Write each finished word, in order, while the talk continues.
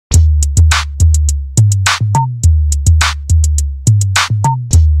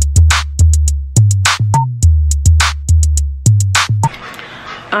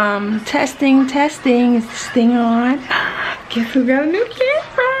Testing. Is this thing on? Guess who got a new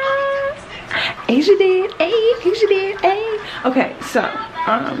camera? Asia did. Asia did. Okay, so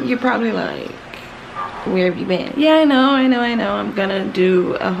you're probably like, where have you been? Yeah, I know. I'm gonna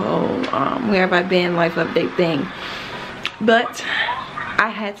do a whole where have I been life update thing, but I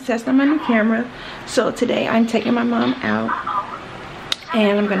had to test on my new camera. So today I'm taking my mom out,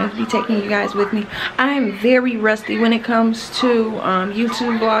 and I'm gonna be taking you guys with me. I'm very rusty when it comes to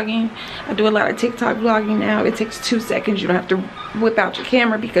YouTube vlogging. I do a lot of TikTok vlogging now. It takes 2 seconds. You don't have to whip out your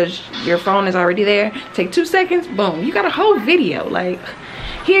camera because your phone is already there. Take 2 seconds, boom, you got a whole video. Like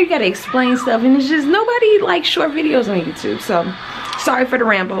here you gotta explain stuff, and it's just nobody likes short videos on YouTube. So sorry for the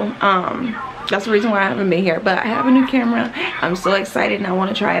ramble. That's the reason why I haven't been here, but I have a new camera. I'm so excited and I want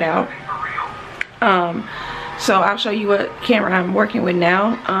to try it out. So I'll show you what camera I'm working with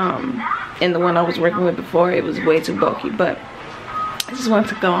now. And the one I was working with before, it was way too bulky, but I just want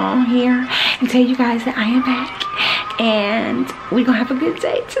to go on here and tell you guys that I am back and we're gonna have a good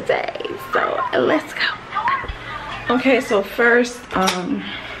day today. So let's go. Okay, so first,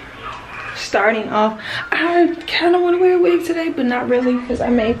 starting off, I kind of want to wear a wig today, but not really, because I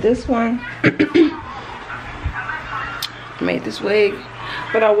made this one. I made this wig,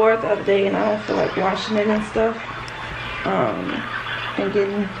 but I wore it the other day and I don't feel like washing it and stuff. And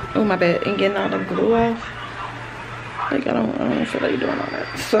getting, oh my bad, and getting all the glue off. Like I don't feel like doing all that.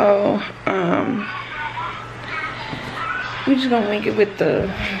 So we're just gonna wing it with the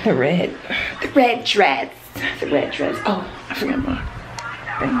red dreads. Oh, I forgot my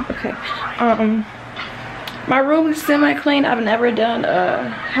thing. Okay. My room is semi-clean. I've never done a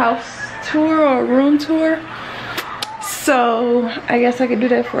house tour or a room tour, so I guess I could do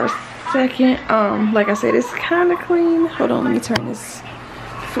that for a second. Like I said, it's kind of clean. Hold on, let me turn this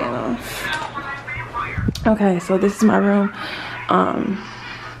fan off. Okay, so this is my room. I'm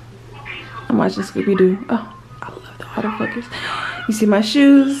watching Scooby-Doo. Oh, I love the autofocus. You see my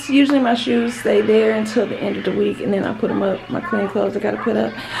shoes. Usually my shoes stay there until the end of the week, and then I put them up. My clean clothes I gotta put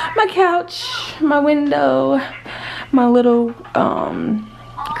up. My couch, my window, my little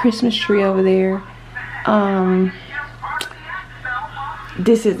Christmas tree over there.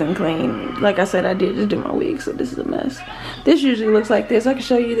 This isn't clean. Like I said, I did just do my wig, so this is a mess. This usually looks like this. I can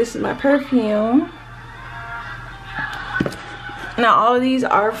show you. This is my perfume. Now all of these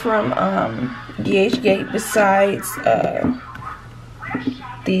are from DH Gate, besides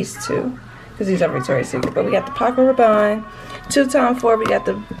these two, because these are Victoria's Secret. But we got the Paco Rabanne, Two Tom Ford. We got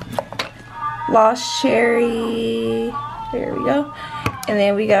the Lost Cherry. There we go. And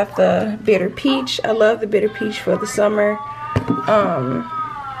then we got the Bitter Peach. I love the Bitter Peach for the summer.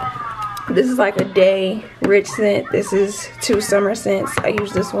 This is like a day rich scent. This is 2 summer scents. I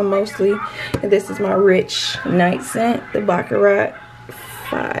use this one mostly. And this is my rich night scent, the Baccarat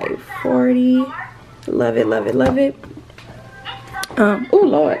 540. Love it, love it, love it. Oh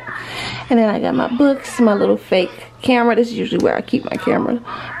Lord. And then I got my books, my little fake camera. This is usually where I keep my camera.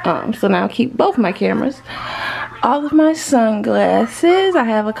 So now I keep both my cameras. All of my sunglasses. I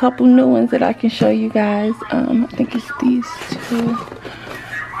have a couple new ones that I can show you guys. I think it's these two.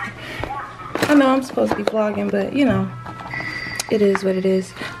 I know I'm supposed to be vlogging, but you know, it is what it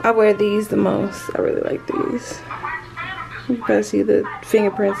is. I wear these the most. I really like these. You can probably see the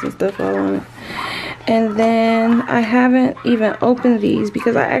fingerprints and stuff all on it. And then I haven't even opened these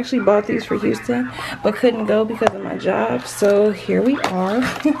because I actually bought these for Houston, but couldn't go because of my job. So here we are.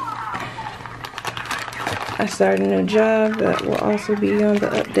 I started a new job that will also be on the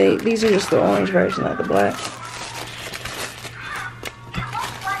update. These are just the orange version of the black.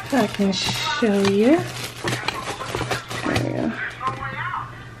 I can show you. There we go.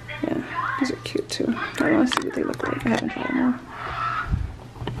 Yeah, these are cute too. I want to see what they look like. I haven't tried them all.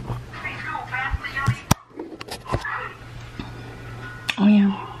 Oh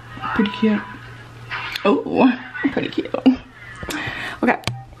yeah, pretty cute. Oh, pretty cute. Okay.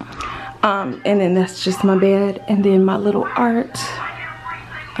 And then that's just my bed, and then my little art.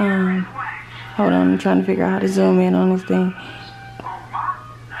 Hold on, I'm trying to figure out how to zoom in on this thing.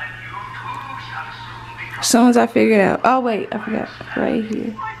 As soon as I figure it out. Oh wait, I forgot. Right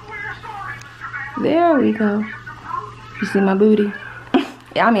here. There we go. You see my booty?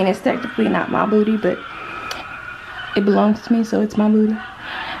 I mean, it's technically not my booty, but it belongs to me, so it's my booty.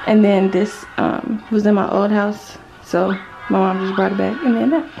 And then this was in my old house, so my mom just brought it back. And then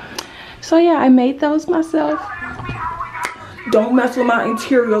that. So yeah, I made those myself. Don't mess with my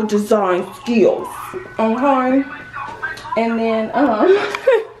interior design skills, okay? And then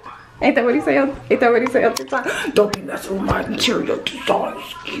ain't that what he said? Ain't that what he said up the time? Don't be messing with my interior design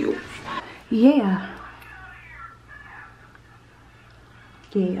skills. Yeah.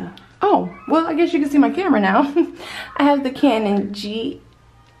 Yeah. Oh, well, I guess you can see my camera now. I have the Canon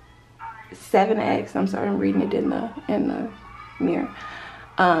G7X. I'm sorry, I'm reading it in the mirror.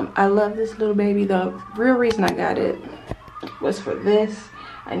 I love this little baby. The real reason I got it was for this.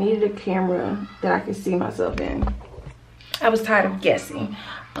 I needed a camera that I could see myself in. I was tired of guessing.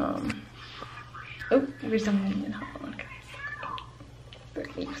 Oh, there's something. Hold on, guys.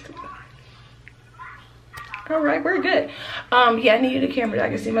 All right, we're good. Yeah, I needed a camera that I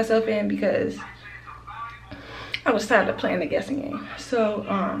could see myself in because I was tired of playing the guessing game. So,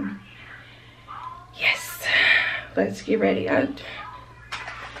 yes, let's get ready. Let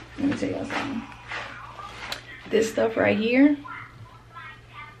me tell y'all something. This stuff right here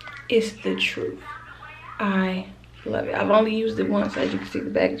is the truth. I love it. I've only used it once. As you can see, the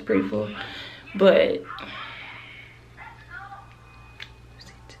bag is pretty full, but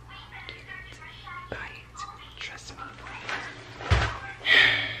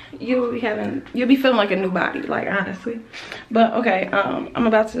you'll be feeling like a new body, like, honestly. But okay, I'm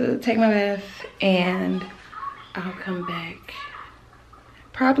about to take my bath and I'll come back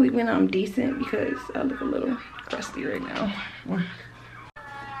probably when I'm decent because I look a little crusty right now.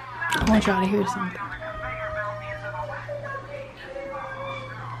 I want y'all to hear something.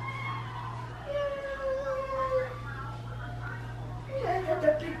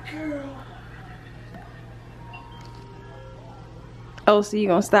 Oh, so you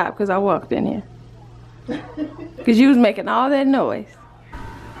gonna stop because I walked in here? Because you was making all that noise.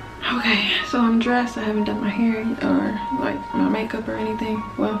 Okay, so I'm dressed. I haven't done my hair or like my makeup or anything.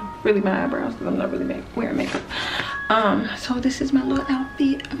 Well, really my eyebrows because I'm not really wearing makeup. So this is my little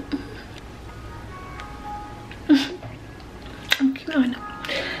outfit. I'm cute. I know.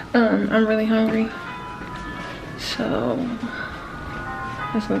 I'm really hungry. So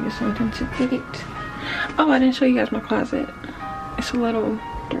let's go get something to eat. Oh, I didn't show you guys my closet. It's a little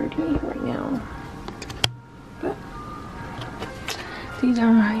dirty right now, but these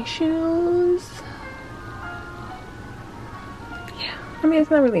are my shoes. Yeah, I mean,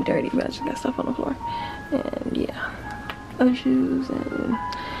 it's not really dirty, but I just got stuff on the floor. And yeah, other shoes and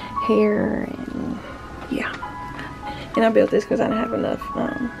hair, and yeah. And I built this because I didn't have enough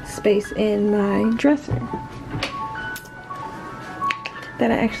space in my dresser that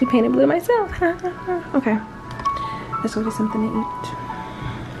I actually painted blue myself. Okay. Let's go get something to eat.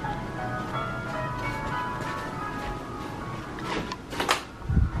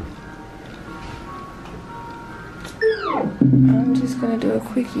 I'm just gonna do a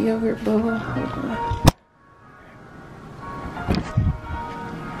quick yogurt bowl. Hold on.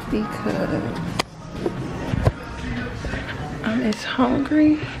 Because I'm as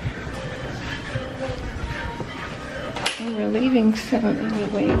hungry. And we're leaving soon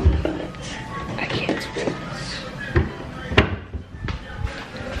anyway, but I can't wait.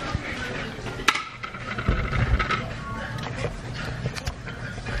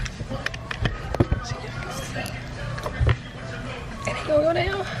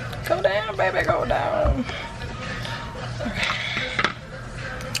 Go down, baby, go down. Okay.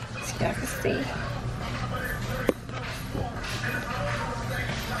 So y'all can see.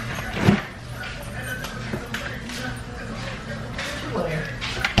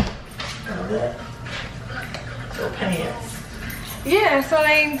 So pants. Yeah, so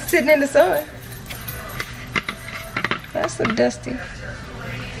I ain't sitting in the sun. That's so dusty.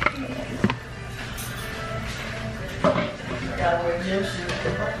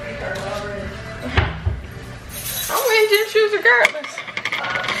 I'm wearing gym shoes regardless. I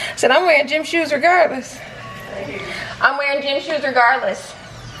said I'm wearing gym shoes regardless. I'm wearing gym shoes regardless.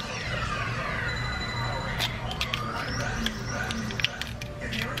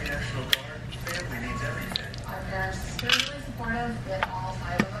 Our parents were really supportive that all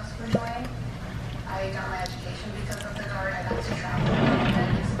 5 of us were going. I got my education because of the Guard. I got to travel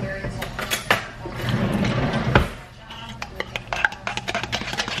and experience all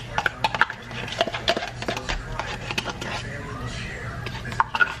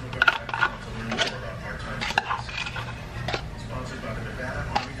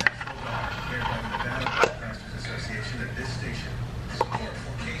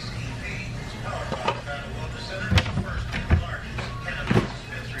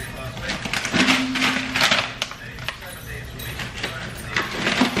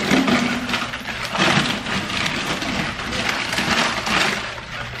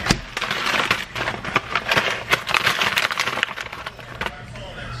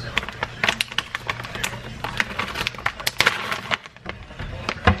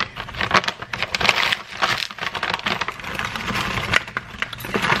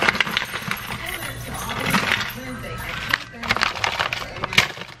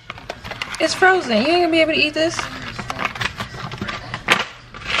frozen. You ain't gonna be able to eat this.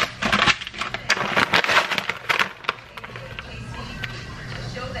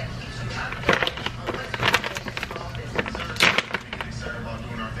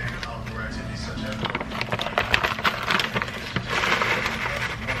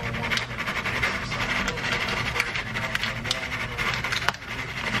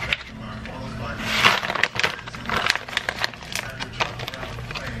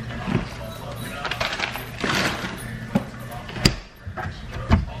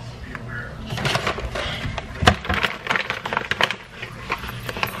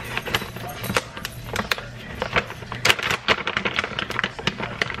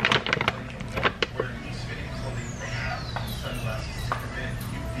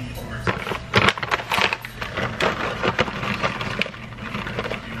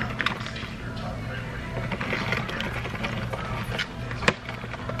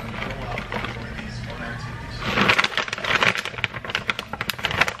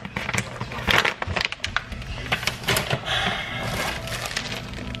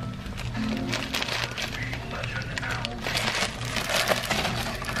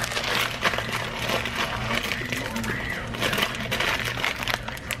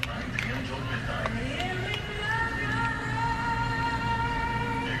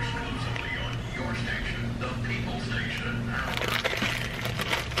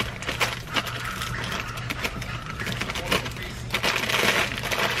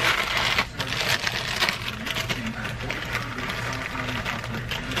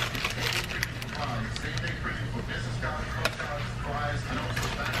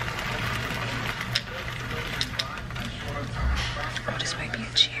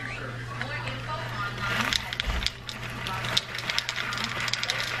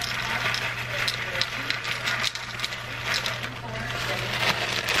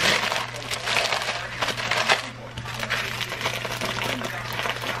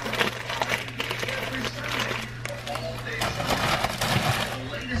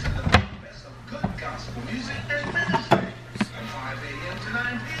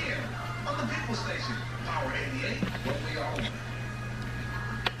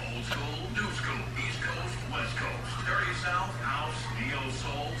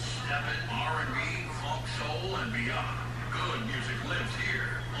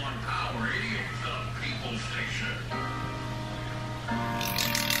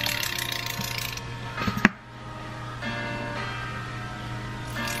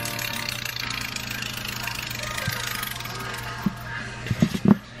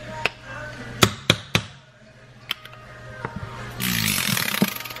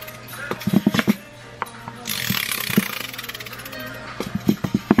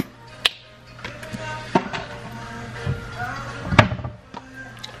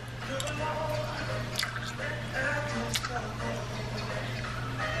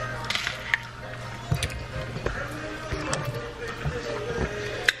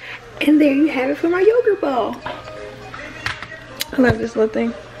 And there you have it for my yogurt bowl. I love this little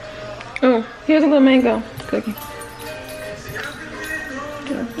thing. Oh, here's a little mango cookie.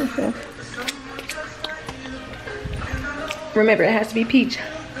 Okay. Remember, it has to be peach.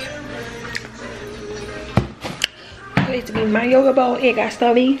 It needs to be my yogurt bowl. It got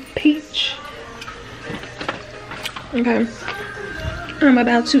to be peach. Okay. I'm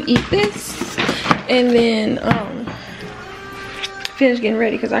about to eat this. And then, finish getting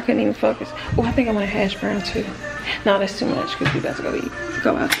ready because I couldn't even focus. Oh, I think I want a hash brown too. No, that's too much because we about to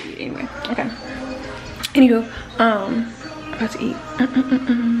go out to eat anyway. Okay. Anywho, about to eat.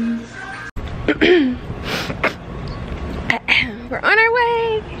 We're on our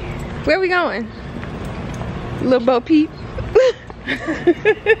way. Where are we going? Little Bo Peep.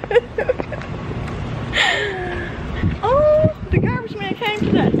 Oh, the garbage man came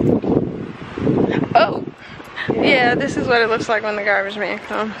today. Oh. Yeah, this is what it looks like when the garbage man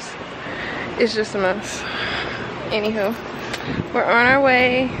comes. It's just a mess. Anywho, we're on our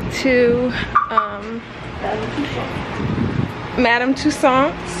way to Madame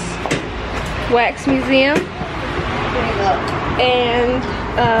Tussaud's Wax Museum and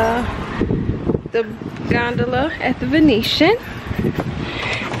the Gondola at the Venetian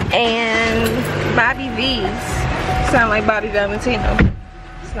and Bobby V's. Sound like Bobby Valentino.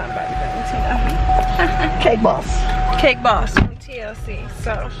 It's not Bobby Valentino. Cake Boss. Cake Boss from TLC.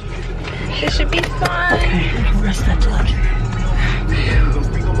 So this should be fun. Okay, rest that till I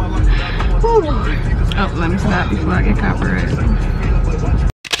Oh, let me stop before I get copyrighted.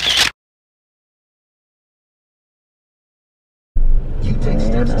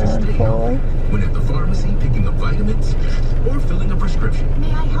 Hold on. Boy. When at the pharmacy picking up vitamins or filling a prescription.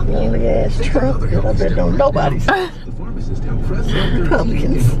 May I help you? Lonely ass Trump that I bet don't nobody see. The pharmacist help press Cell 13 Republicans.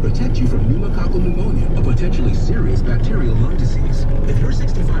 can help protect you from pneumococcal pneumonia, a potentially serious bacterial lung disease. If you're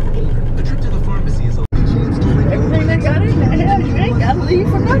 65 or older, a trip to the pharmacy is a chance to win. Everything they got in there, hell, you ain't got to leave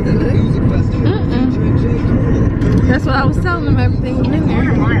for nothing. That's what I was telling them, everything was in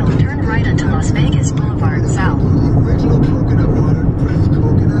there. Mile, turn right onto Las Vegas Boulevard South. Original coconut water, pressed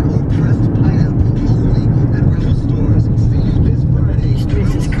coconut, pressed pineapple, only at Rebel stores. See you this Friday.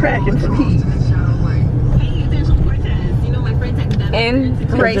 Streets is cracking for heat. Hey, there's a Cortez. You know my friends have done And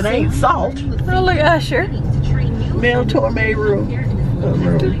Because it racing. ain't salt. Oh, look at Usher. Mel Torme room.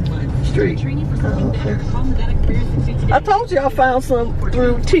 Street. Oh, okay. I told you I found some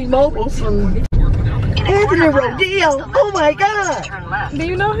through T-Mobile, some Anthony Rodeo. Oh my God. Turn left. Do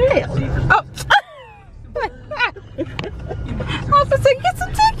you know him? Oh. I was gonna say, get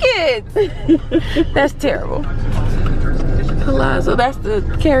some tickets. That's terrible. Palazzo, that's the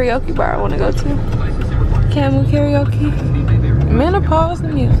karaoke bar I want to go to. Camel karaoke. Menopause the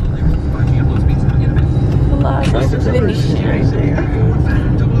music. Palazzo, Venetian. Right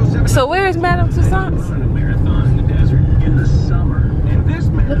there. So where is Madame Tussauds?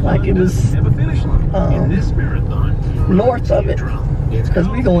 Looked like it was north of it. Because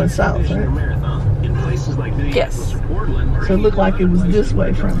we going south, right? Yes. So it looked like it was this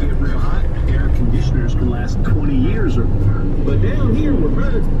way from it. Air conditioners can last 20 years or more. But down here, we're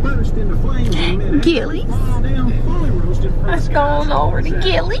burst into flames in a minute. Gillies. Down, fully roasted. Let's go on over to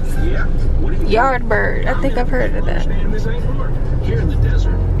Gillies. Yeah. What do you Yardbird. I think I've heard of that. understand this ain't work? Here in the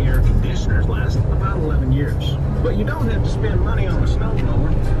desert, air conditioners last about 11 years. But you don't have to spend money on a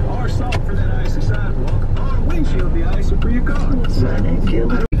snowblower or salt for that icy sidewalk or a windshield de-icer for your car. Sign ain't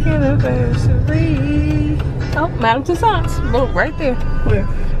Gilly. Anniversary. Oh, Madame Tussauds. Boom, right there. Where?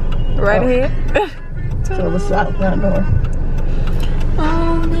 Right Oh. ahead. So the south, not north.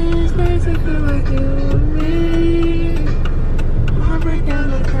 All these days I feel like you and me. I'll break down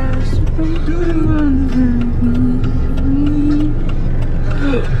the crash.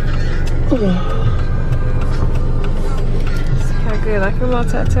 How good, I can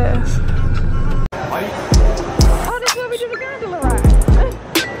multitask. Oh, this is where we do the gondola ride.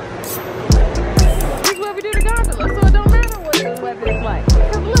 This is where we do the gondola, so it don't matter what the weather is like.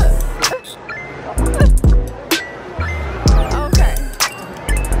 'Cause look. Okay.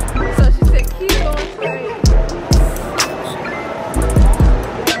 So she said keep going straight.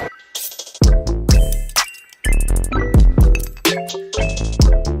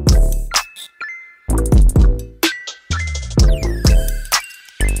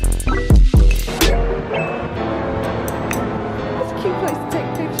 It's a cute place to take a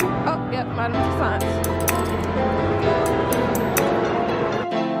picture. Oh, yep, Madame Tussauds.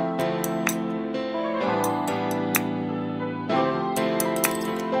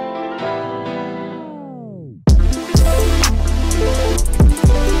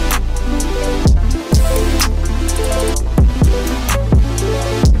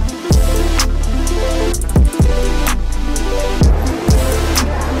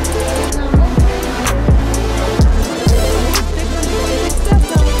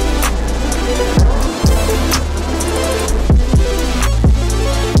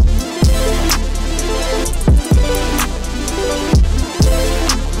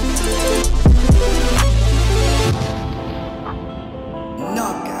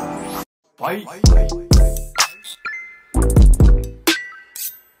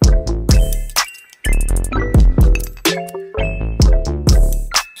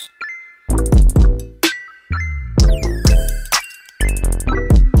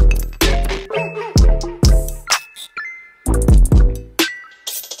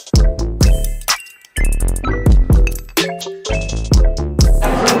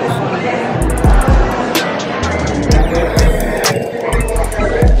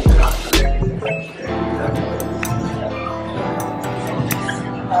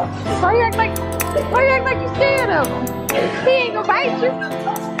 Why you act like you scared of him? He ain't gonna bite you.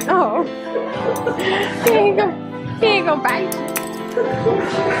 Oh. He ain't gonna bite you.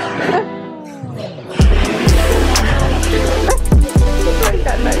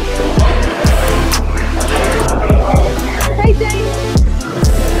 Hey, James.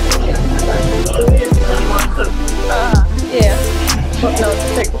 Yeah. Well, no,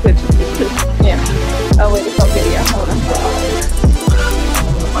 take the picture. Yeah. Oh, wait, it's on video. Hold on.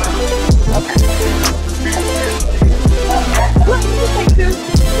 Okay. Look, you take two.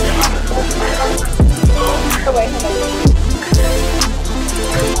 Oh, wait, hold on.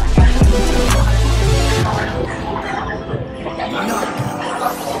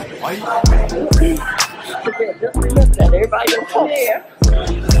 by your phone. Yeah.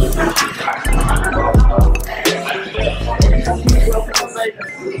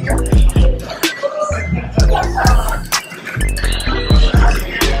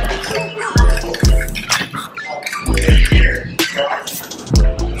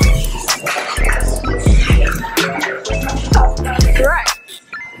 Right.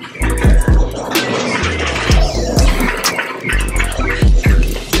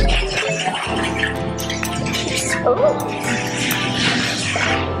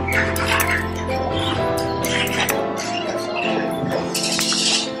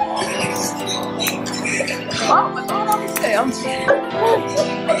 Oh, what's going on with tail?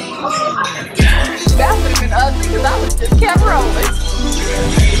 That would have been ugly because I would just kept rolling.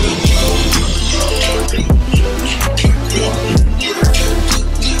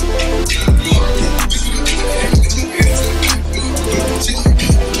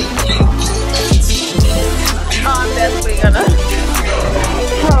 Oh, I'm definitely gonna.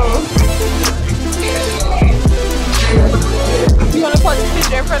 Oh. You wanna put this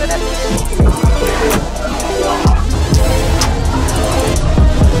picture in front of that?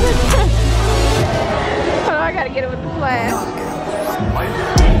 Hold on, I gotta get it with the flash.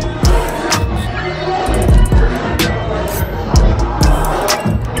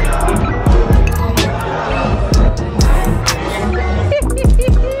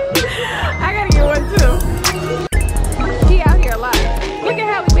 I gotta get one too. He out here a lot. Look at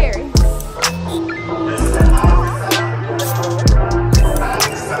Halle Berry.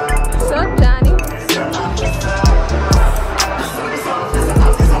 What's up, Johnny?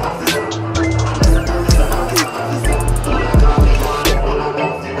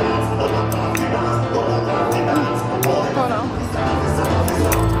 Hold on.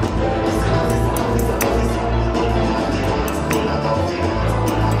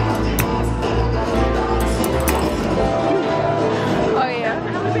 Oh yeah.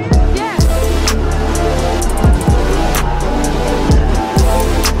 Yeah.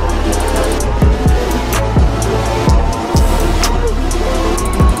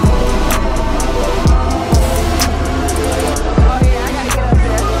 Oh yeah, I gotta get up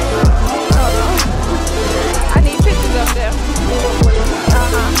there. Hold on. I need pictures up there.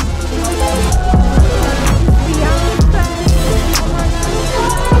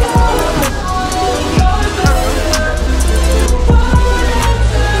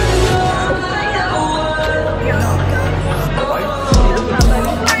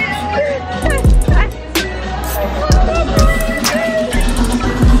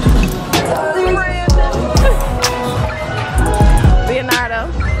 Leonardo.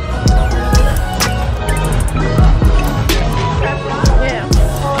 Yeah.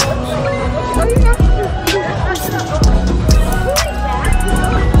 Oh, you know.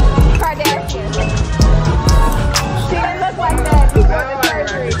 Kardashian. She didn't look like that before the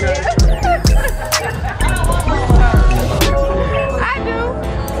surgery. I do.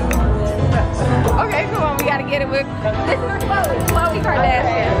 Okay, come on. We gotta get it with. This is Khloe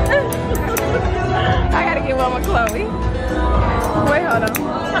Kardashian. I gotta get one with Khloe. Wait, hold on.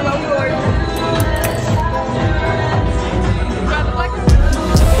 Hello, gorgeous.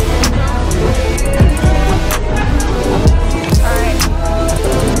 Alright.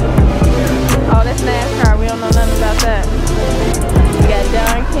 Oh, that's NASCAR. We don't know nothing about that. We got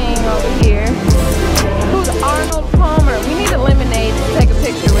Don King over here. Who's Arnold Palmer? We need a lemonade to take a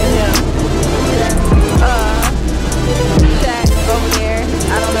picture with him. Shaq over there.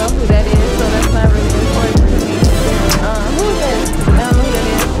 I don't know who that is, so that's not really important to me. Who is that? I don't know who that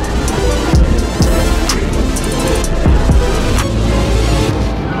is.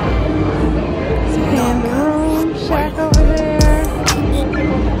 And the room, Shaq over there.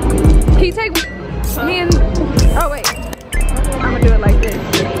 Can you take me and... Oh wait, I'm gonna do it like this.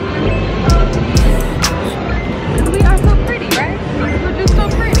 We are so pretty, right? We're just so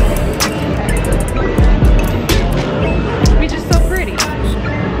pretty. We just so pretty.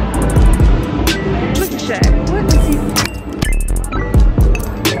 Look at Shaq. What is he?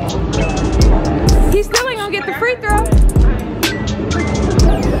 He still ain't gonna get the free throw.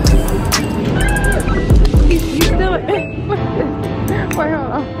 He's still. Wait,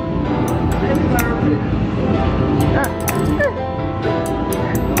 hold on.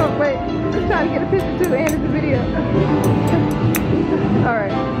 Oh wait, I'm trying to get a picture too, and it's a video. All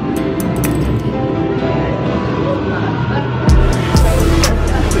right.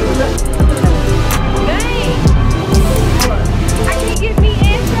 Dang! I can't get me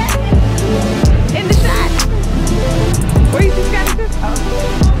and Shaq in the shot. Where you just got it?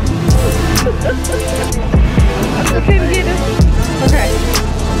 I couldn't get him. Okay.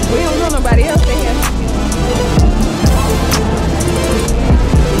 We don't know nobody else in here.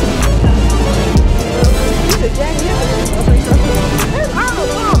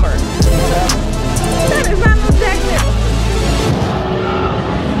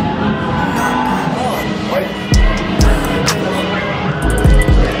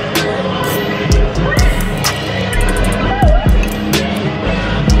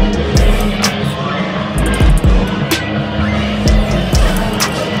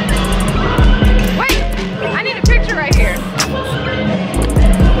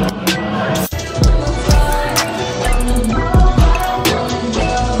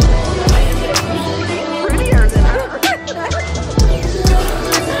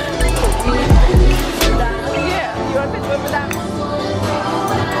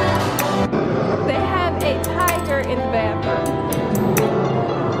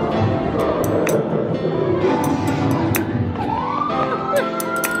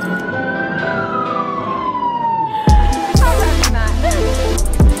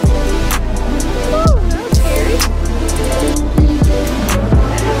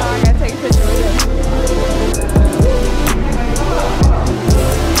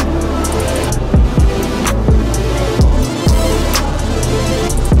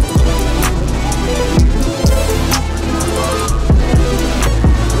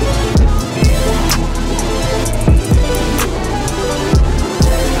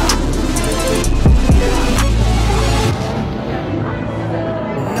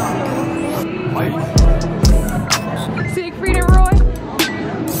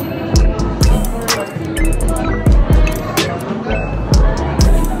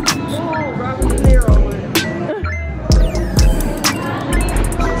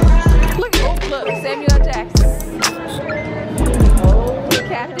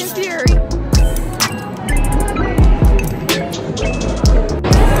 and Fury.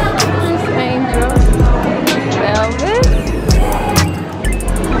 Miss Angel. Elvis.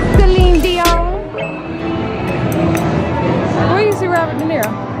 Celine Dion. Where you see Robert De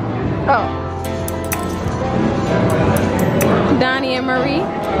Niro? Oh. Donnie and Marie.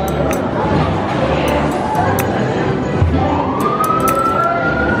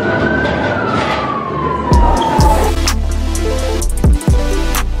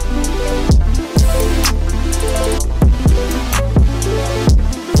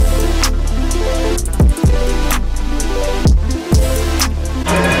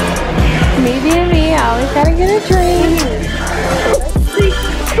 Maybe and me, I always gotta get a drink.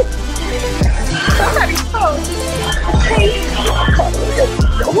 Somebody's phone.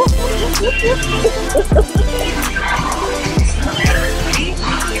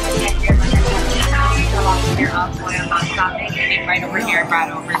 Right over here, I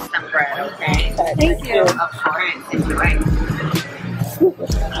brought over some bread, okay? Thank you. Of course, if you like.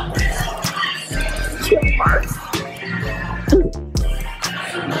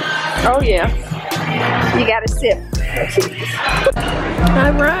 Oh yeah. You gotta sip.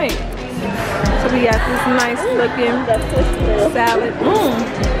 All right. So we got this nice looking salad.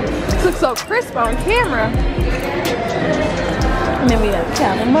 This looks so crisp on camera. And then we got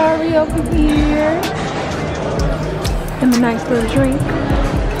calamari over here. And a nice little drink.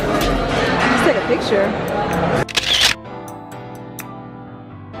 Let's take a picture.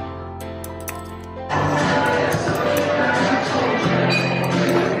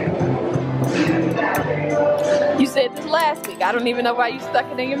 You said this last week. I don't even know why you stuck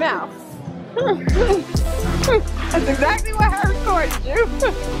it in your mouth. That's exactly why I recorded you.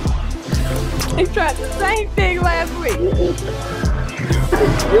 You tried the same thing last week.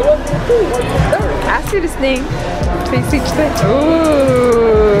 I see this thing. See this thing. Ooh.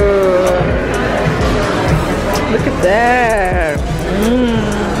 Look at that.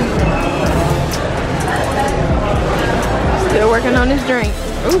 Still working on this drink.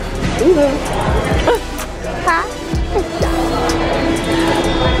 Ooh. Hi.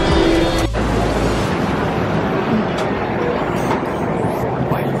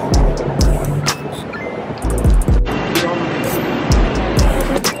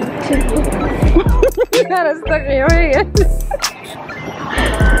 You got it stuck in your head.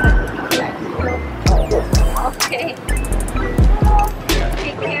 Okay.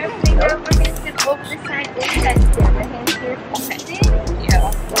 Take care. Finger over here. Sit over the side. Over that. The hand here. Okay.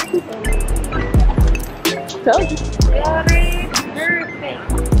 Yeah. Told you. Very perfect.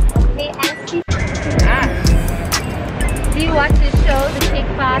 Okay, Ashya. Do you watch the show, the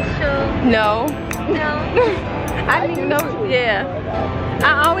Cake Boss show? No. No. I didn't even know. Yeah. I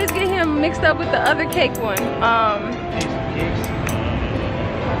always get him mixed up with the other cake one.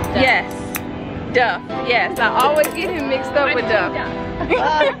 Yes. Duff. Yes. I always get him mixed up with Duff.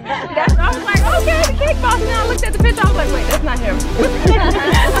 That's, I was like, okay, the Cake Boss. Now I looked at the picture. I was like, wait, that's not him. I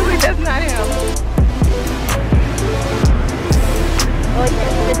was like, that's not him. Oh,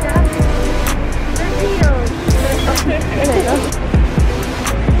 yes, the Duff. Torpedoes. There you go.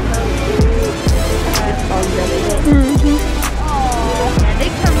 Yeah, they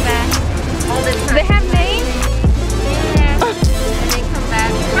come back all the time. They have names? Yeah. And they come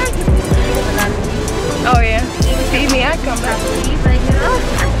back. Oh yeah. See me, I come back. He's like, oh.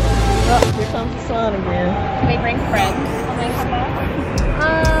 Oh, here comes the sun again. They bring friends when they come back?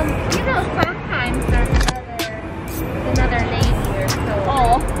 You know, sometimes there's another lady or so.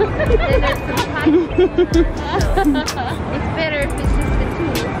 Oh. Then there's some time. It's better if it's just the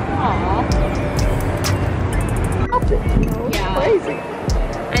two. Aww. Yeah. Crazy.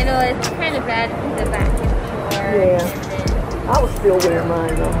 I know it's kind of bad in the back. Yeah. I was still wearing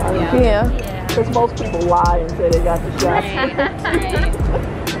mine though. I didn't Yeah. Because most people lie and say they got the shot.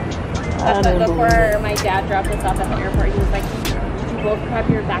 Before my dad dropped us off at the airport, he was like, did you both grab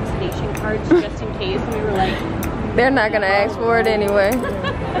your vaccination cards just in case? And we were like, They're not gonna ask for it anyway. we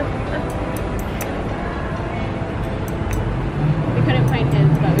couldn't find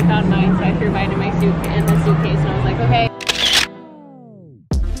his, but we found mine, so I threw mine in my suitcase, and I was like, okay.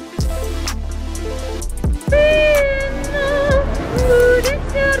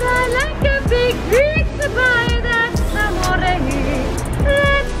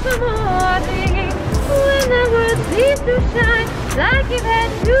 Like you've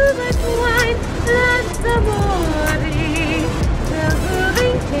had too much wine, that's the morning. The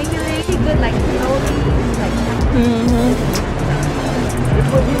moving, tingling, good like slowly, like. It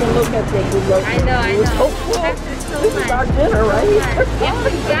wouldn't even look at them. I know. That's just so This is much. our dinner right here. Yeah,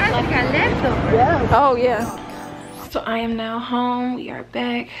 we got leftovers. Yeah. Oh yeah. So I am now home. We are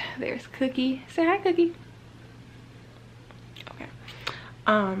back. There's Cookie. Say hi, Cookie. Okay.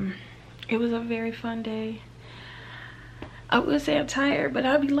 It was a very fun day. I would say I'm tired, but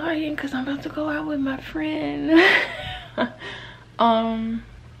I'll be lying because I'm about to go out with my friend.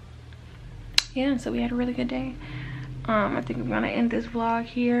 Yeah, so we had a really good day. I think I'm gonna end this vlog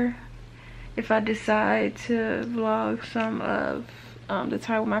here. If I decide to vlog some of the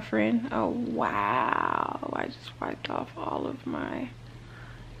time with my friend. Oh wow, I just wiped off all of my,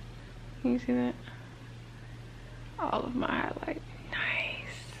 can you see that? All of my highlight.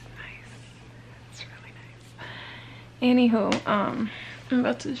 Nice. It's really nice. Anywho, I'm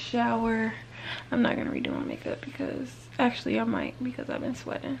about to shower. I'm not gonna redo my makeup because actually I might, because I've been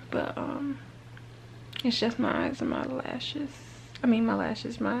sweating, but it's just my eyes and my lashes. I mean my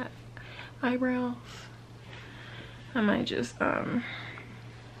lashes, my eyebrows. I might just I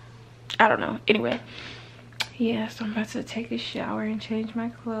don't know. Anyway, yeah, so I'm about to take a shower and change my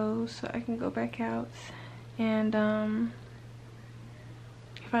clothes so I can go back out. And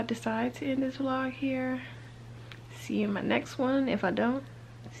if I decide to end this vlog here, see you in my next one. If I don't,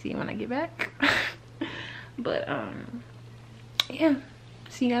 see you when I get back. But yeah,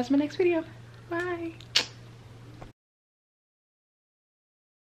 see you guys in my next video. Bye.